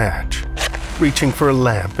last match, reaching for a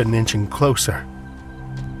lamp and inching closer.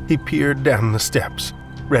 He peered down the steps,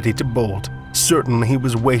 ready to bolt, certain he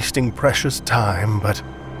was wasting precious time, but...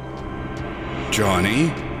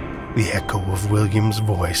 Johnny? The echo of William's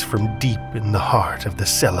voice from deep in the heart of the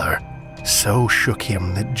cellar so shook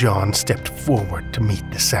him that John stepped forward to meet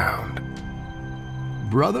the sound.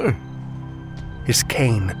 Brother? His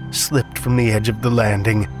cane slipped from the edge of the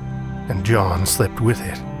landing, and John slipped with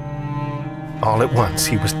it. All at once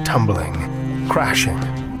he was tumbling, crashing.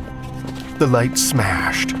 The light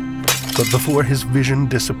smashed, but before his vision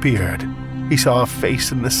disappeared, he saw a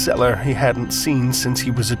face in the cellar he hadn't seen since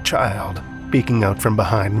he was a child, peeking out from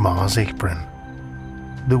behind Ma's apron.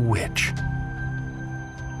 The witch.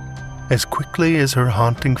 As quickly as her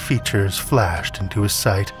haunting features flashed into his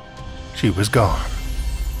sight, she was gone.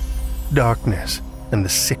 Darkness and the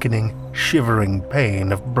sickening, shivering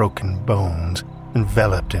pain of broken bones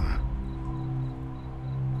enveloped him.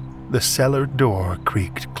 The cellar door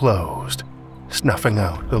creaked closed, snuffing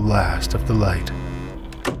out the last of the light.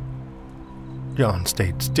 John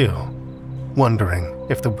stayed still, wondering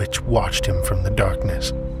if the witch watched him from the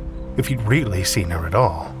darkness, if he'd really seen her at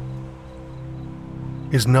all.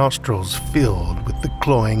 His nostrils filled with the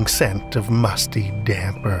cloying scent of musty,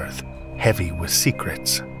 damp earth, heavy with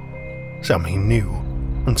secrets. Some he knew,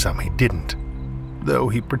 and some he didn't, though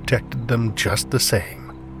he protected them just the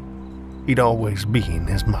same. He'd always been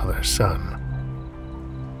his mother's son.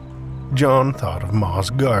 John thought of Ma's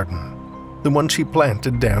garden, the one she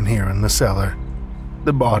planted down here in the cellar,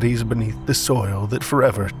 the bodies beneath the soil that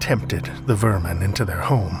forever tempted the vermin into their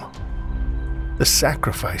home. the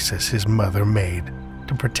sacrifices his mother made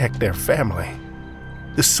to protect their family,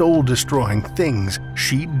 the soul-destroying things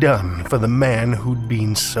she'd done for the man who'd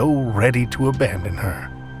been so ready to abandon her.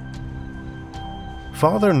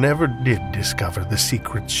 Father never did discover the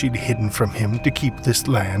secrets she'd hidden from him to keep this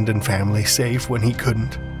land and family safe when he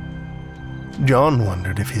couldn't. John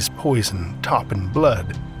wondered if his poison, Toppin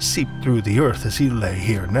blood, seeped through the earth as he lay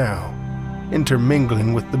here now,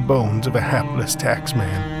 intermingling with the bones of a hapless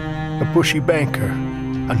taxman, a pushy banker,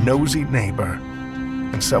 a nosy neighbor,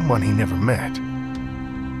 and someone he never met.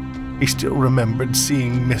 He still remembered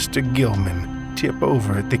seeing Mr. Gilman tip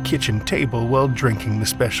over at the kitchen table while drinking the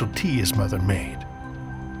special tea his mother made.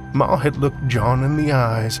 Ma had looked John in the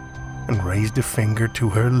eyes and raised a finger to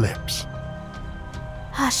her lips.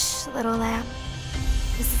 Hush, little lamb.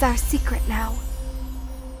 This is our secret now.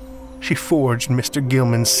 She forged Mr.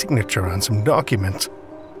 Gilman's signature on some documents,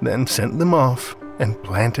 then sent them off and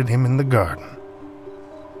planted him in the garden.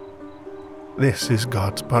 This is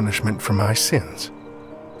God's punishment for my sins.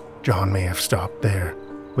 John may have stopped there,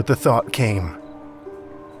 but the thought came.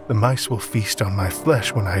 The mice will feast on my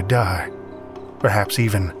flesh when I die, perhaps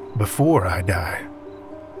even before I die.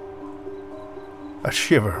 A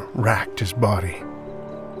shiver racked his body.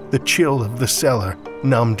 The chill of the cellar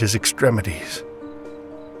numbed his extremities.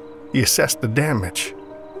 He assessed the damage.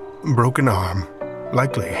 Broken arm,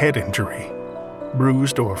 likely head injury,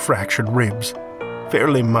 bruised or fractured ribs,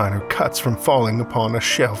 fairly minor cuts from falling upon a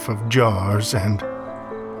shelf of jars, and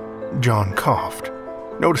John coughed,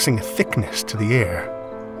 noticing a thickness to the air.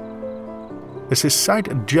 As his sight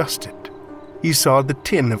adjusted, he saw the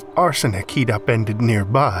tin of arsenic he'd upended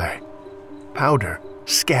nearby, powder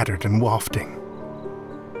scattered and wafting.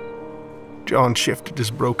 John shifted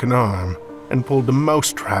his broken arm and pulled a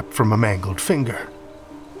mousetrap from a mangled finger.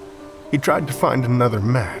 He tried to find another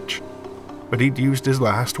match, but he'd used his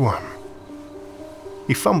last one.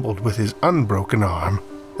 He fumbled with his unbroken arm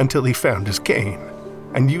until he found his cane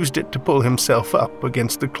and used it to pull himself up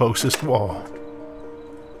against the closest wall.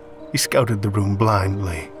 He scouted the room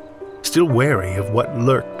blindly, still wary of what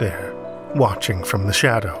lurked there, watching from the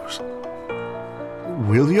shadows.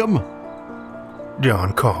 William?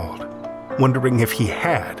 John called, wondering if he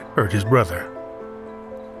had hurt his brother.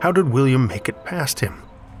 How did William make it past him?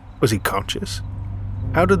 Was he conscious?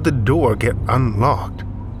 How did the door get unlocked?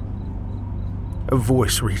 A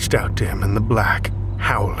voice reached out to him in the black,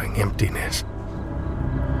 howling emptiness.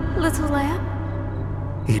 Little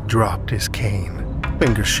lamb? He dropped his cane,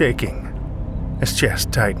 fingers shaking. His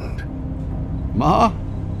chest tightened. Ma?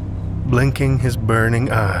 Blinking his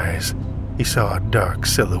burning eyes, he saw a dark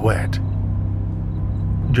silhouette.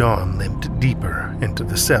 John limped deeper into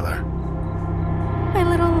the cellar. My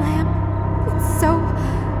little lamb, it's so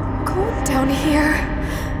cold down here,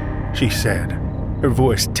 she said, her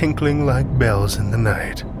voice tinkling like bells in the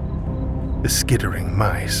night. The skittering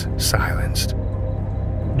mice silenced.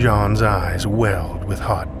 John's eyes welled with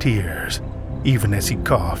hot tears, even as he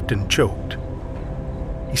coughed and choked.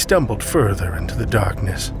 He stumbled further into the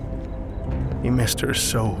darkness. He missed her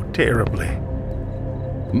so terribly.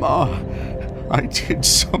 Ma, I did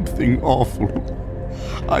something awful.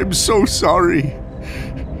 I'm so sorry.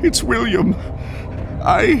 It's William.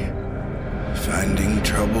 Finding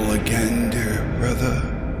trouble again, dear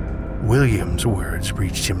brother? William's words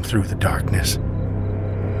reached him through the darkness.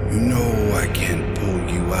 You know I can't pull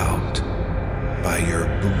you out by your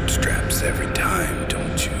bootstraps every time,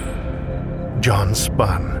 don't you? John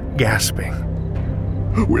spun, gasping.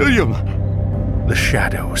 William! The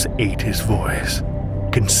shadows ate his voice,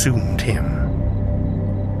 consumed him.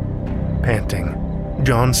 Panting,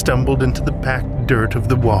 John stumbled into the packed dirt of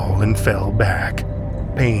the wall and fell back,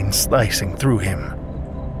 pain slicing through him.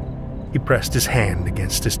 He pressed his hand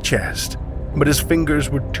against his chest, but his fingers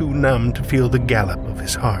were too numb to feel the gallop of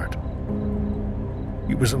his heart.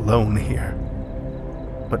 He was alone here,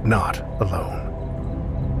 but not alone.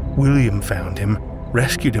 William found him,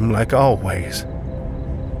 rescued him like always.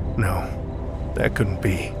 No, that couldn't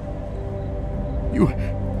be. You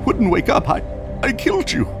wouldn't wake up. I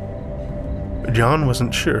killed you. John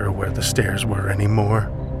wasn't sure where the stairs were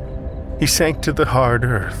anymore. He sank to the hard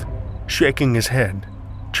earth, shaking his head,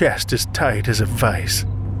 chest as tight as a vice.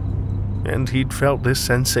 And he'd felt this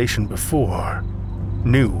sensation before,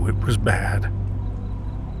 knew it was bad.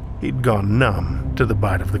 He'd gone numb to the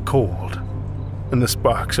bite of the cold, and the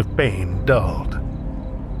sparks of pain dulled.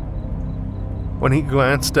 When he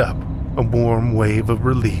glanced up, a warm wave of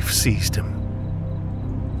relief seized him.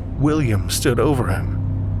 William stood over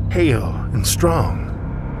him, hale and strong.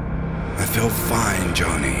 I feel fine,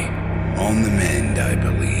 Johnny. On the mend, I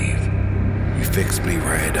believe. You fixed me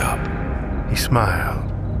right up. He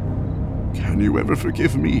smiled. Can you ever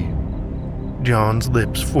forgive me? John's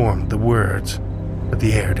lips formed the words, but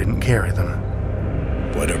the air didn't carry them.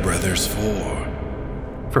 What are brothers for?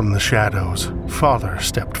 From the shadows, Father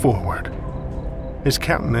stepped forward. His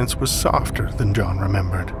countenance was softer than John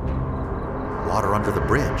remembered. Water under the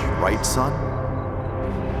bridge, right, son?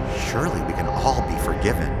 Surely we can all be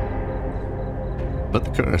forgiven. But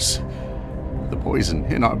the curse, the poison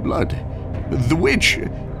in our blood, the witch...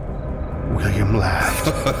 William laughed.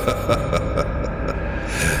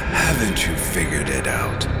 Haven't you figured it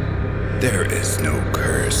out? There is no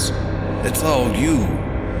curse. It's all you,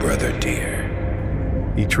 brother dear.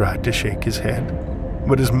 He tried to shake his head,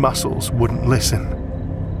 but his muscles wouldn't listen.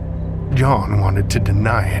 John wanted to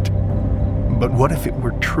deny it, but what if it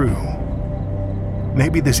were true?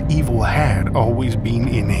 Maybe this evil had always been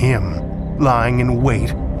in him, lying in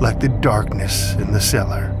wait like the darkness in the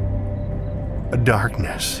cellar. A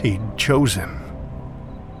darkness he'd chosen.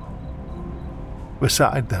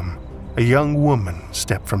 Beside them, a young woman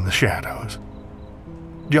stepped from the shadows.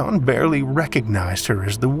 John barely recognized her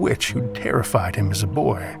as the witch who'd terrified him as a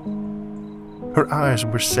boy. Her eyes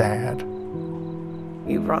were sad.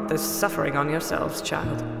 You brought this suffering on yourselves,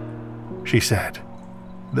 child, she said.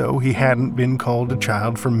 Though he hadn't been called a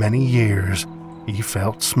child for many years, he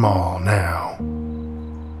felt small now.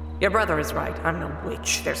 Your brother is right. I'm no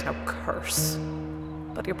witch. There's no curse.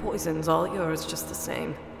 But your poison's all yours just the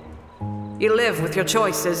same. You live with your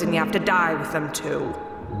choices and you have to die with them too.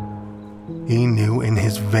 He knew in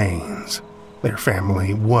his veins their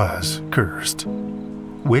family was cursed.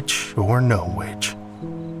 Witch or no witch.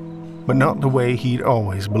 But not the way he'd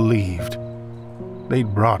always believed.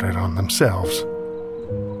 They'd brought it on themselves.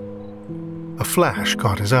 A flash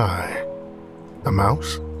caught his eye. A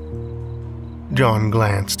mouse? John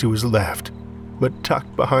glanced to his left, but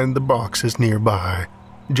tucked behind the boxes nearby,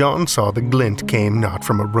 John saw the glint came not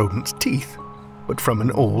from a rodent's teeth, but from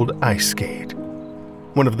an old ice skate.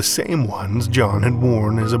 One of the same ones John had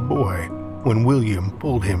worn as a boy when William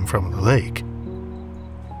pulled him from the lake.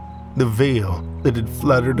 The veil that had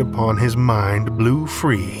fluttered upon his mind blew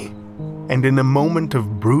free, and in a moment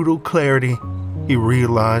of brutal clarity, he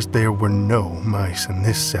realized there were no mice in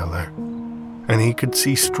this cellar, and he could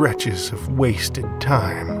see stretches of wasted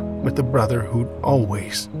time with the brother who'd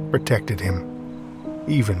always protected him,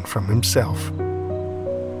 even from himself.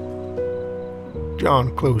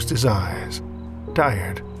 John closed his eyes,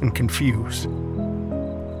 tired and confused.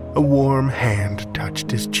 A warm hand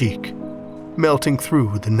touched his cheek, melting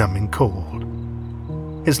through the numbing cold.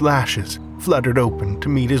 His lashes fluttered open to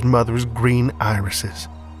meet his mother's green irises,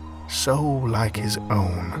 so like his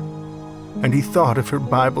own, and he thought of her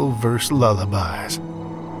Bible verse lullabies.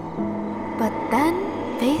 But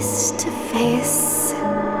then, face to face.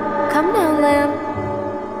 Come now, lamb.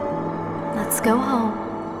 Let's go home.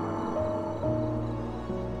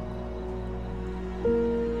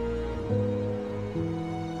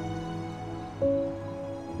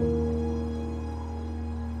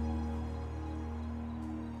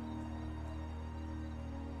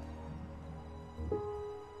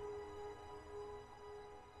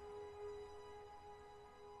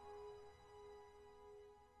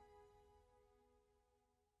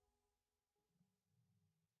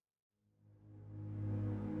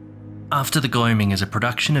 After the Gloaming is a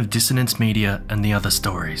production of Dissonance Media and the Other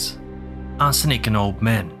Stories. Arsenic and Old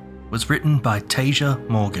Men was written by Taija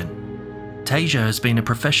Morgan. Taija has been a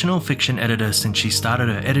professional fiction editor since she started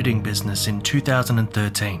her editing business in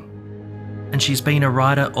 2013, and she's been a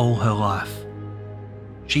writer all her life.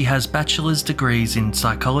 She has bachelor's degrees in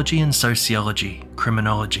psychology and sociology,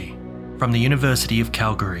 criminology, from the University of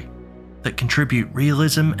Calgary, that contribute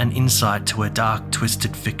realism and insight to her dark,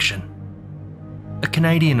 twisted fiction. A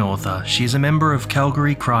Canadian author, she is a member of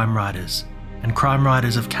Calgary Crime Writers and Crime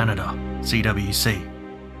Writers of Canada, CWC.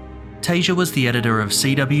 Taija was the editor of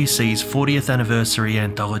CWC's 40th anniversary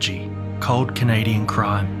anthology, Cold Canadian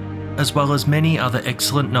Crime, as well as many other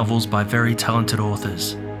excellent novels by very talented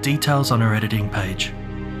authors. Details on her editing page.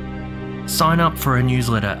 Sign up for her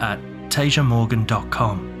newsletter at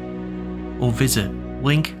taijamorgan.com or visit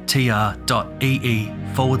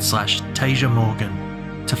linktr.ee/Taija Morgan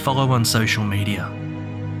to follow on social media.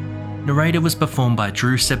 Narrator was performed by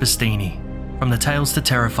Drew Sebastini from the Tales to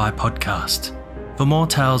Terrify podcast. For more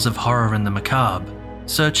tales of horror and the macabre,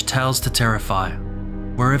 search Tales to Terrify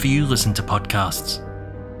wherever you listen to podcasts.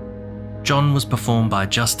 John was performed by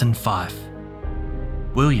Justin Fife.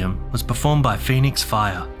 William was performed by Phoenix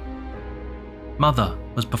Fire. Mother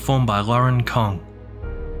was performed by Lauren Kong.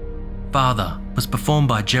 Father was performed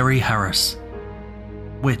by Jerry Harris.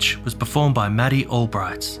 Witch was performed by Maddie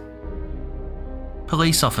Albright.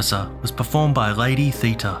 Police Officer was performed by Lady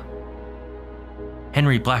Theta.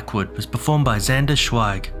 Henry Blackwood was performed by Xander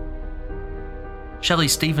Zweig. Shelly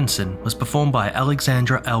Stevenson was performed by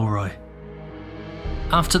Alexandra Elroy.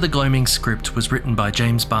 After the Gloaming script was written by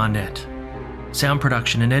James Barnett. Sound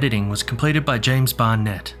production and editing was completed by James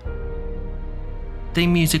Barnett.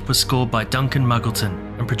 Theme music was scored by Duncan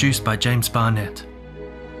Muggleton and produced by James Barnett.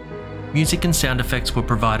 Music and sound effects were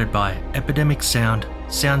provided by Epidemic Sound,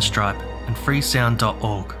 Soundstripe and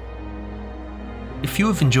freesound.org. If you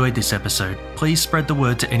have enjoyed this episode, please spread the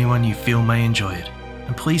word to anyone you feel may enjoy it,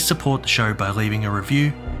 and please support the show by leaving a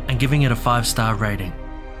review and giving it a 5-star rating.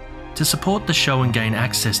 To support the show and gain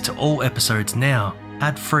access to all episodes now,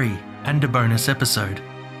 ad-free, and a bonus episode,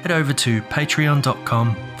 head over to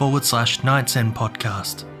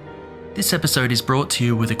patreon.com/KnightsEndPodcast. This episode is brought to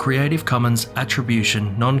you with a Creative Commons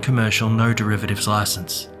Attribution Non-Commercial No Derivatives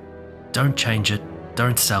license. Don't change it,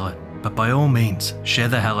 don't sell it, but by all means, share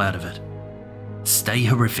the hell out of it. Stay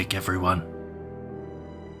horrific, everyone.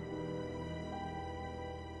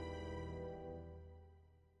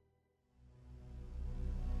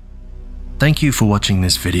 Thank you for watching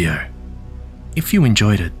this video. If you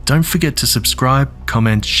enjoyed it, don't forget to subscribe,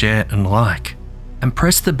 comment, share and like, and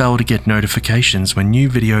press the bell to get notifications when new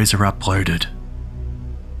videos are uploaded.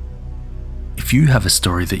 If you have a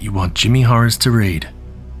story that you want Jimmy Horrors to read,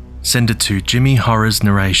 send it to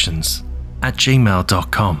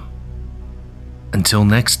jimmyhorrorsnarrations@gmail.com. Until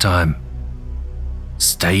next time,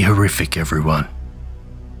 stay horrific, everyone.